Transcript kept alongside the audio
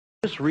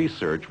This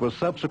research was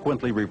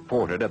subsequently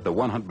reported at the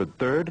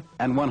 103rd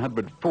and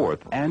 104th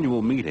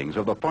annual meetings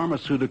of the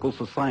Pharmaceutical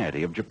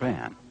Society of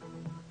Japan.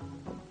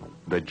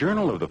 The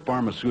Journal of the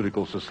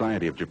Pharmaceutical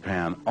Society of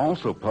Japan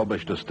also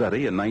published a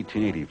study in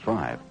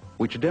 1985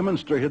 which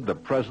demonstrated the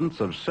presence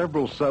of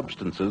several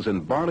substances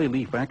in barley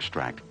leaf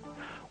extract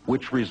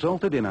which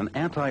resulted in an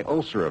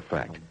anti-ulcer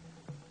effect.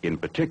 In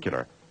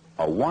particular,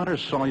 a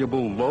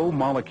water-soluble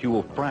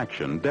low-molecule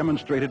fraction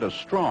demonstrated a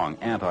strong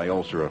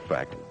anti-ulcer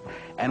effect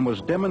and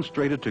was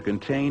demonstrated to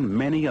contain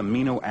many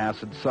amino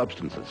acid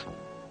substances.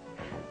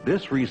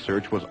 This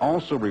research was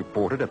also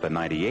reported at the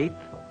 98th,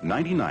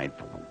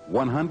 99th,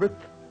 100th,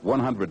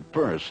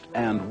 101st,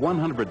 and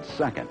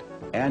 102nd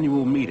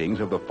annual meetings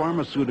of the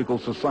Pharmaceutical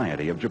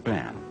Society of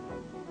Japan.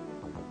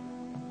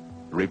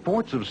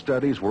 Reports of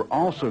studies were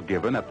also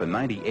given at the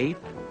 98th,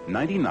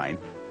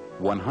 99th,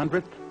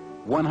 100th,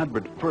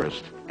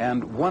 101st,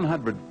 and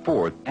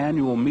 104th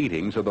annual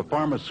meetings of the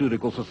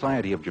Pharmaceutical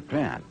Society of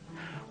Japan,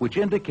 which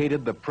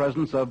indicated the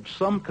presence of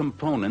some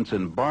components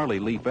in barley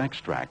leaf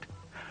extract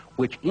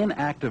which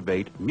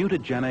inactivate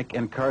mutagenic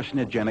and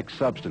carcinogenic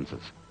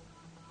substances.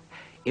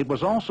 It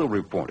was also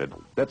reported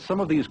that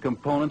some of these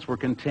components were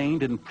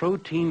contained in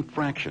protein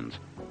fractions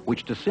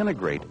which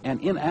disintegrate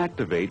and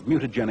inactivate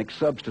mutagenic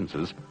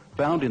substances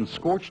found in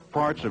scorched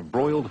parts of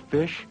broiled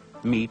fish,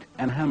 meat,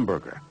 and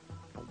hamburger.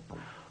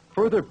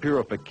 Further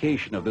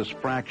purification of this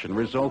fraction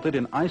resulted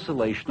in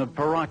isolation of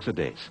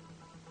peroxidase.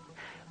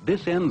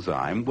 This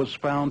enzyme was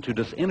found to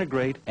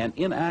disintegrate and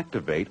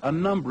inactivate a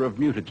number of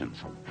mutagens,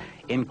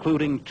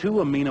 including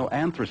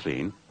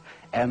 2-aminoanthracene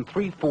and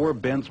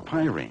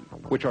 3,4-benzpyrene,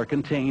 which are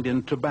contained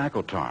in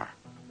tobacco tar.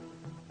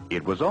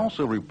 It was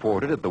also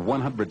reported at the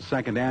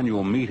 102nd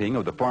annual meeting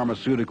of the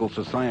Pharmaceutical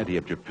Society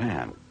of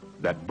Japan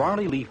that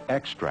barley leaf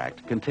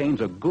extract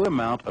contains a good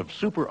amount of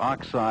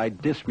superoxide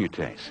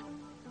dismutase.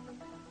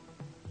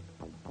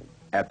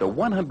 At the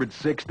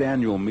 106th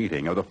annual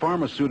meeting of the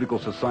Pharmaceutical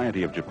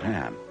Society of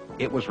Japan,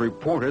 it was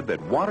reported that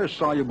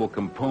water-soluble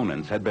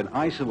components had been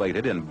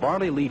isolated in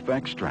barley leaf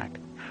extract,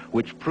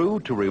 which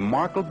proved to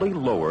remarkably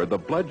lower the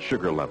blood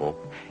sugar level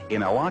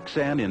in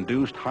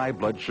aloxan-induced high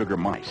blood sugar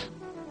mice.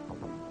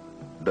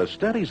 The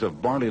studies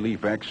of barley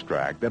leaf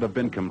extract that have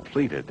been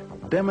completed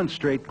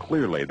demonstrate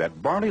clearly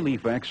that barley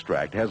leaf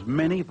extract has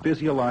many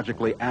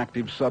physiologically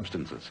active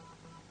substances.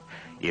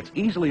 It's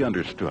easily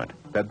understood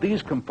that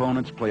these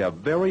components play a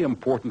very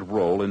important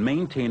role in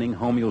maintaining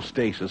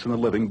homeostasis in the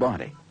living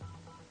body.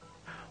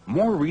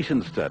 More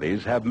recent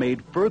studies have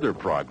made further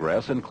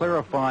progress in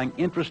clarifying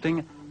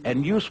interesting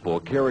and useful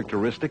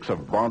characteristics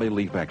of barley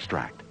leaf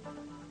extract.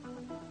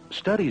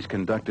 Studies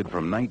conducted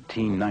from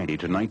 1990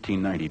 to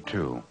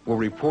 1992 were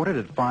reported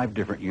at 5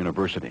 different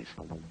universities.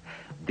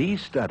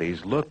 These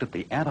studies looked at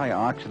the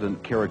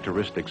antioxidant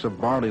characteristics of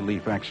barley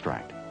leaf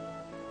extract.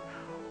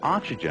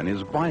 Oxygen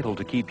is vital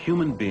to keep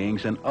human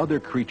beings and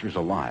other creatures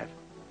alive.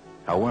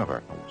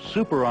 However,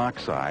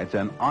 superoxides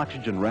and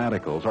oxygen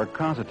radicals are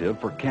causative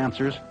for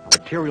cancers,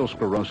 arterial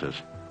sclerosis,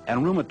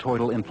 and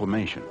rheumatoid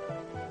inflammation.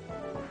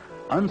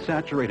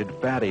 Unsaturated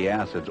fatty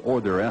acids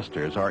or their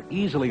esters are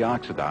easily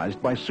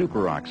oxidized by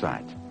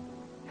superoxides.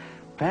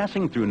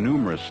 Passing through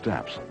numerous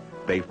steps,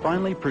 they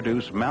finally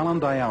produce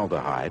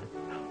malondialdehyde,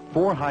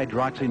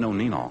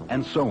 4-hydroxynonenal,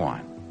 and so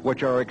on,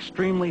 which are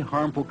extremely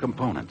harmful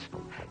components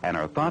and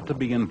are thought to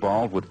be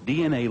involved with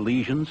DNA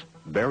lesions,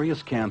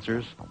 various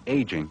cancers,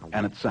 aging,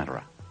 and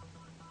etc.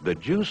 The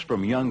juice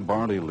from young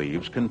barley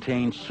leaves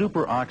contains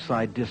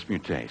superoxide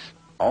dismutase,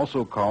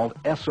 also called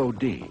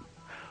SOD,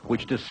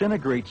 which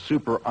disintegrates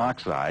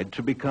superoxide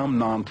to become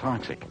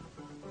non-toxic.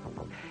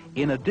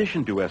 In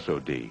addition to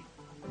SOD,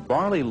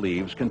 barley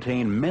leaves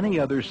contain many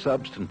other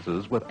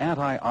substances with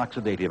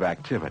antioxidative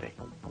activity.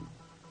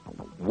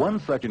 One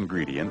such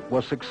ingredient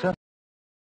was successful